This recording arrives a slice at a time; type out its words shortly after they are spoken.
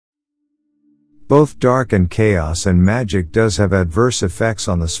Both dark and chaos and magic does have adverse effects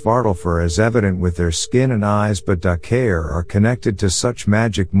on the Svartalfar, as evident with their skin and eyes, but Dökkálfar are connected to such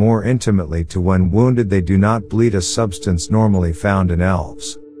magic more intimately, to when wounded they do not bleed, a substance normally found in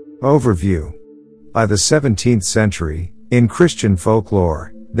elves. Overview. By the 17th century, in Christian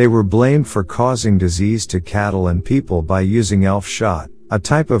folklore, they were blamed for causing disease to cattle and people by using elf shot, a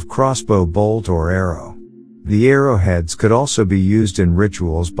type of crossbow bolt or arrow. The arrowheads could also be used in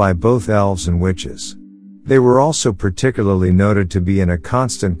rituals by both elves and witches. They were also particularly noted to be in a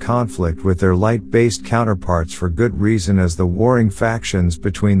constant conflict with their light-based counterparts for good reason, as the warring factions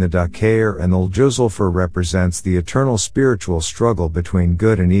between the Dökkálfar and the Dökkálfar represents the eternal spiritual struggle between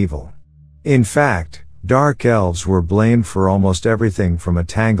good and evil. In fact, Dark Elves were blamed for almost everything from a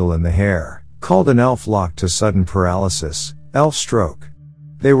tangle in the hair, called an elf lock, to sudden paralysis, elf stroke.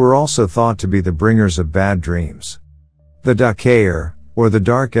 They were also thought to be the bringers of bad dreams. The Dökkálfar, or the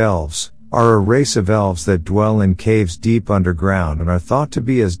Dark Elves, are a race of elves that dwell in caves deep underground and are thought to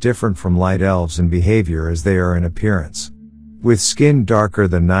be as different from Light Elves in behavior as they are in appearance. With skin darker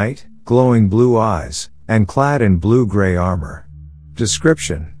than night, glowing blue eyes, and clad in blue-gray armor.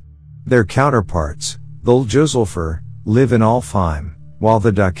 Description. Their counterparts, the Dökkálfar, live in Alfheim, while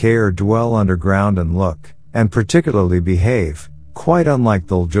the Dökkálfar dwell underground and look, and particularly behave, quite unlike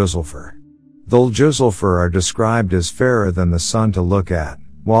the Dökkálfar. The Dökkálfar are described as fairer than the sun to look at,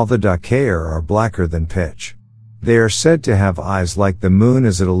 while the Dökkálfar are blacker than pitch. They are said to have eyes like the moon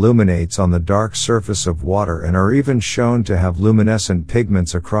as it illuminates on the dark surface of water, and are even shown to have luminescent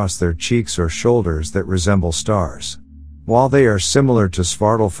pigments across their cheeks or shoulders that resemble stars. While they are similar to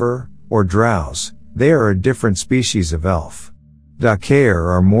Svartalfar, or drows, they are a different species of elf. Dökkálfar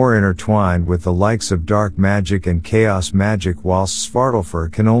are more intertwined with the likes of dark magic and chaos magic, whilst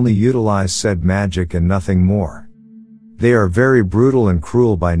Svartalfar can only utilize said magic and nothing more. They are very brutal and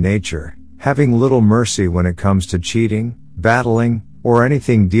cruel by nature, having little mercy when it comes to cheating, battling, or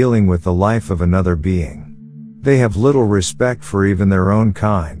anything dealing with the life of another being. They have little respect for even their own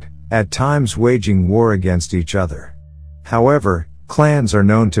kind, at times waging war against each other. However, clans are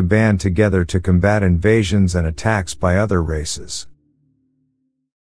known to band together to combat invasions and attacks by other races.